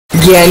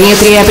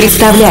Геометрия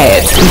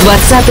представляет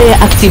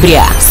 20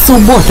 октября,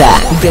 суббота.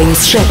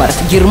 Деннис Шепард,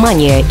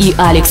 Германия и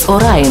Алекс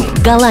О'Райен,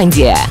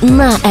 Голландия.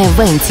 На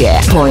эвенте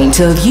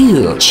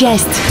Pointofview,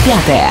 часть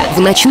 5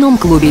 в ночном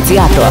клубе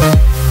Театро.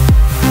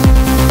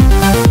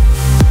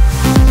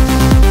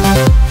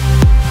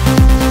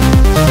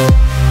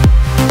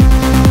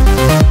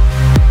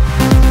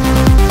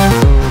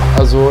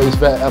 Also ich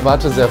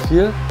erwarte sehr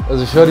viel.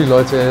 Also ich höre die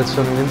Leute ja jetzt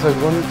schon im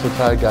Hintergrund,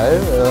 total geil.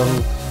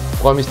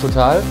 Freue mich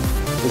total.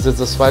 Das ist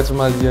jetzt das zweite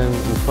Mal hier in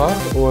Ufa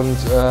und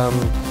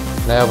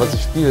naja, was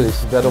ich spiele,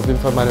 ich werde auf jeden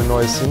Fall meine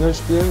neue Single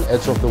spielen,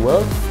 Edge of the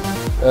World.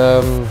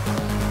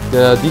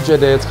 Der DJ,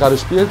 der jetzt gerade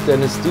spielt,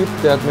 Dennis,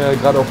 der hat mir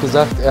gerade auch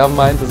gesagt, er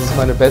meint, das ist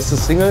meine beste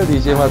Single, die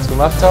ich jemals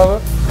gemacht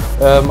habe.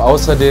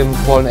 Außerdem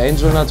Fallen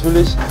Angel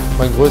natürlich,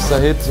 mein größter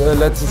Hit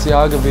letztes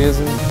Jahr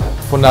gewesen.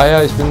 Von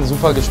daher, ich bin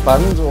super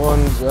gespannt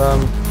und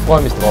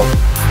freue mich drauf.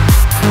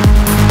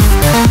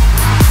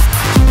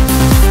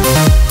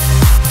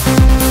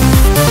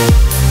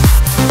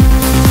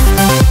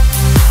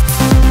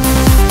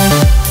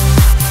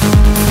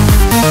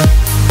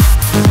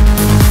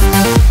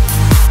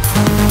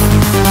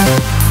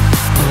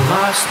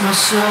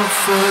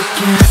 Myself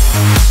again.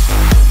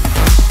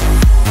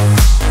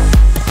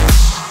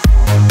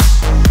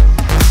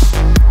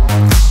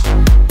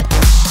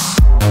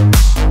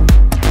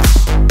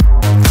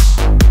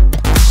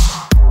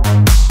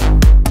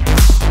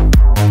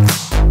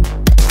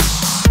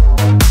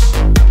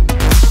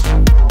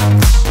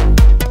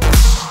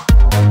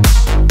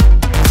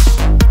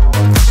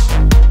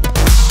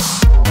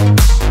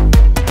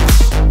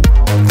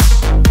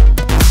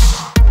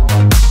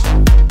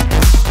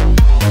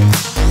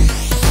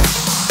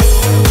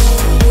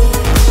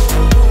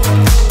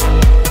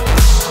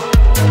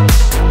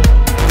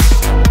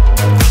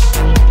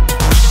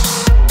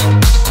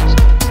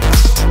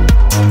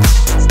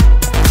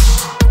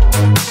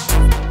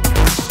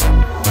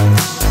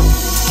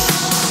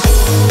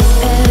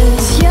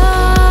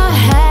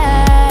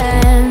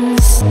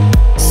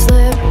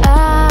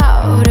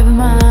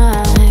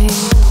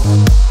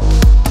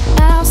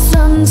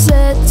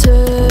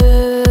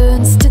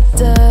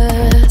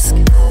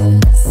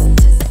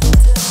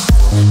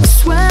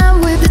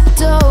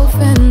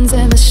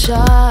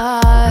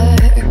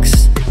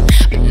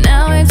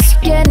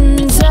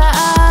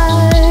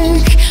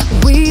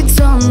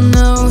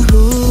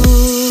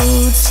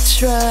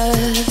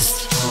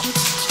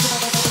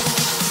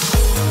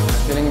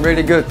 Feeling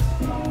really good,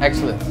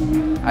 excellent.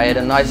 I had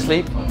a nice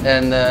sleep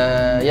and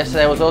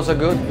yesterday was also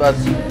good, but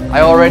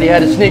I already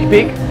had a sneak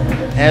peek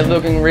and it's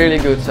looking really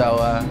good, so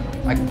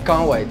I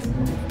can't wait.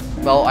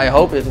 Well, I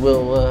hope it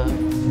will.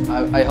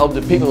 I hope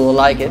the people will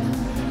like it,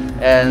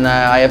 and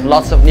I have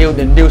lots of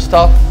new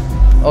stuff,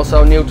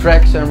 also new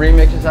tracks and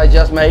remixes I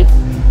just made,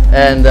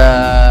 and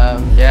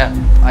yeah,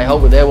 I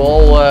hope they will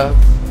all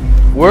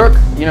work,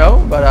 you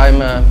know. But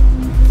I'm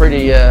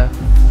pretty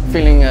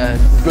feeling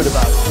good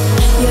about it.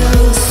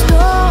 Your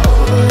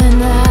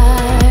stolen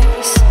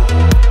eyes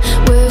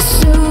will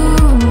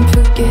soon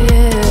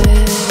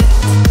forget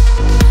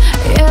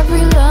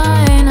every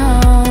line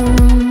on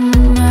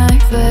my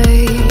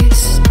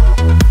face.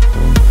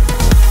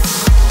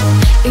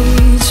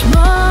 Each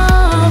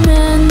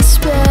moment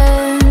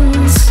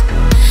spends,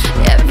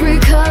 every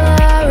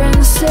color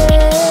and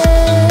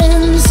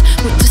sense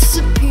will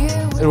disappear.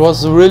 It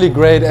was a really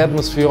great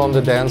atmosphere on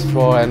the dance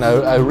floor, and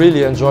I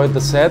really enjoyed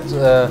the set,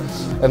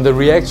 and the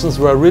reactions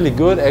were really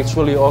good,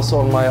 actually also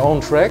on my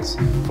own tracks.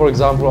 For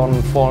example,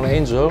 on Fallen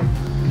Angel,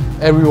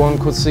 everyone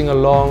could sing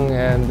along,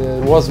 and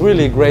it was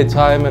really a great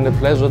time and a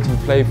pleasure to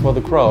play for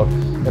the crowd.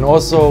 And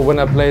also when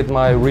I played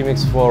my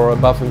remix for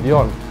Above and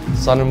Beyond,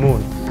 Sun and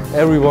Moon,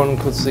 everyone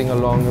could sing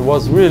along. It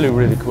was really,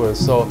 really cool.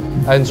 So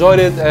I enjoyed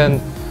it, and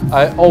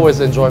I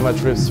always enjoy my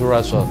trips to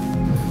Russia.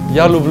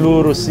 Ja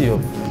lublю Россию.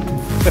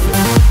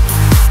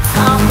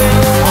 I've been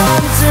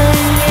wanting